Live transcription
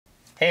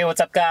Hey,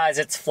 what's up guys?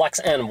 It's Plex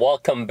and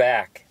welcome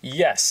back.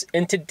 Yes,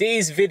 in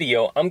today's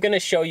video, I'm going to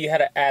show you how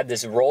to add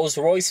this Rolls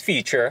Royce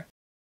feature.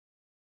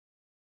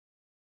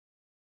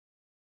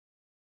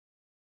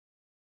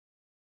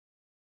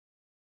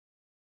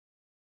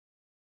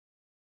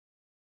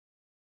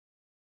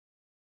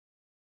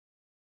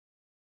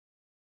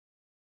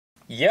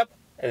 Yep,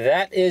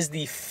 that is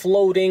the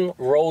floating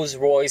Rolls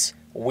Royce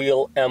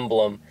wheel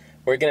emblem.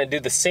 We're going to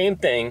do the same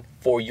thing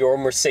for your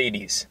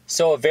Mercedes.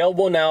 So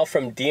available now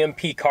from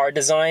DMP Car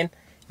Design,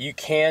 you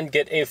can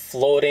get a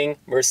floating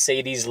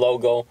Mercedes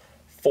logo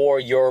for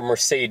your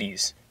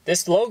Mercedes.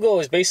 This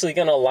logo is basically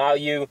going to allow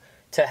you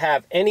to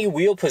have any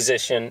wheel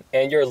position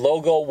and your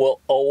logo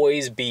will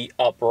always be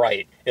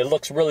upright. It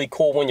looks really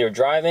cool when you're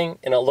driving,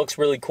 and it looks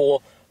really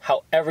cool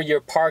however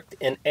you're parked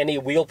in any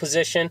wheel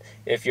position.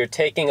 If you're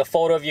taking a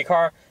photo of your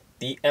car,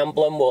 the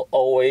emblem will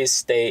always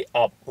stay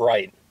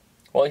upright.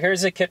 Well,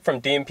 here's a kit from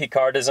DMP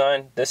Car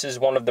Design. This is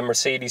one of the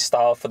Mercedes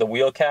style for the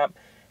wheel cap.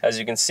 As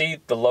you can see,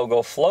 the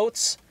logo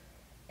floats,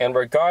 and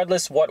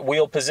regardless what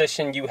wheel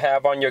position you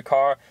have on your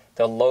car,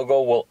 the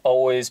logo will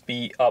always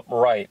be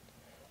upright.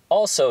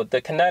 Also,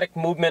 the kinetic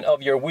movement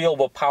of your wheel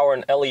will power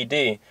an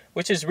LED,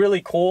 which is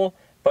really cool,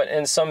 but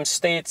in some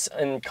states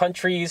and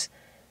countries,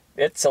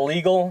 it's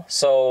illegal.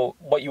 So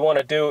what you want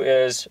to do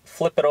is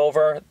flip it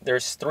over.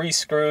 There's 3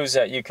 screws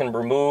that you can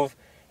remove,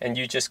 and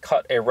you just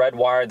cut a red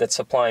wire that's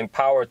supplying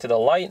power to the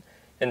light.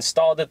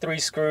 Install the 3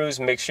 screws,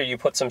 make sure you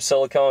put some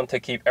silicone to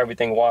keep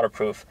everything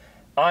waterproof.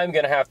 I'm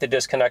going to have to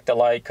disconnect the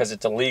light because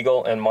it's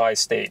illegal in my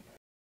state.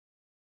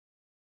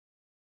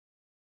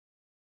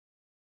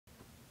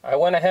 I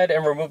went ahead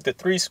and removed the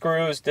 3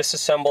 screws,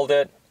 disassembled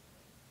it.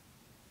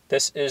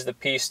 This is the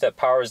piece that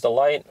powers the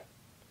light.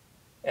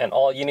 And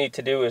all you need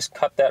to do is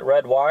cut that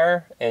red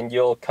wire and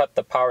you'll cut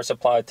the power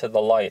supply to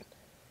the light.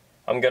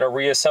 I'm going to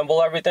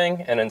reassemble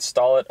everything and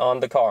install it on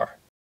the car.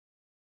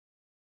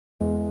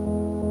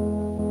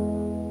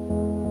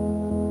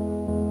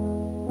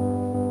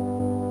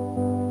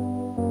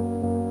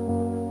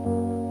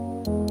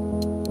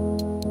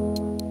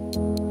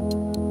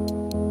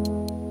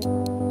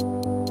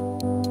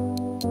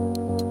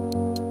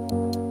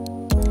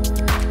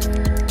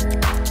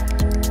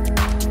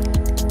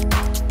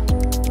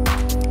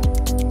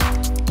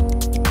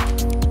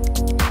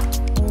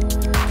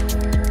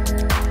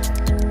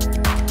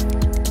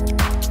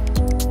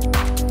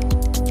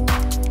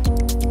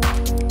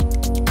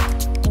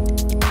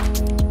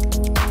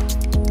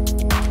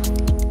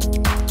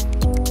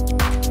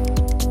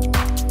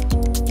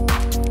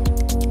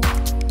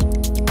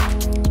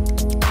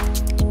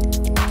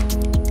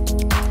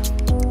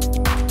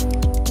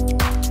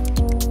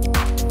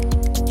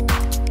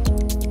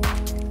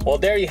 Well,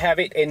 there you have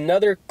it,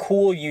 another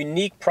cool,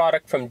 unique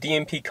product from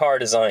DMP Car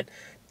Design.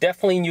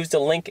 Definitely use the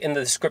link in the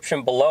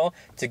description below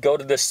to go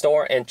to the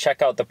store and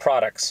check out the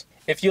products.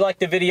 If you liked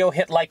the video,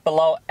 hit like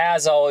below.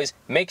 As always,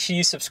 make sure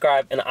you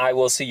subscribe, and I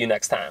will see you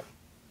next time.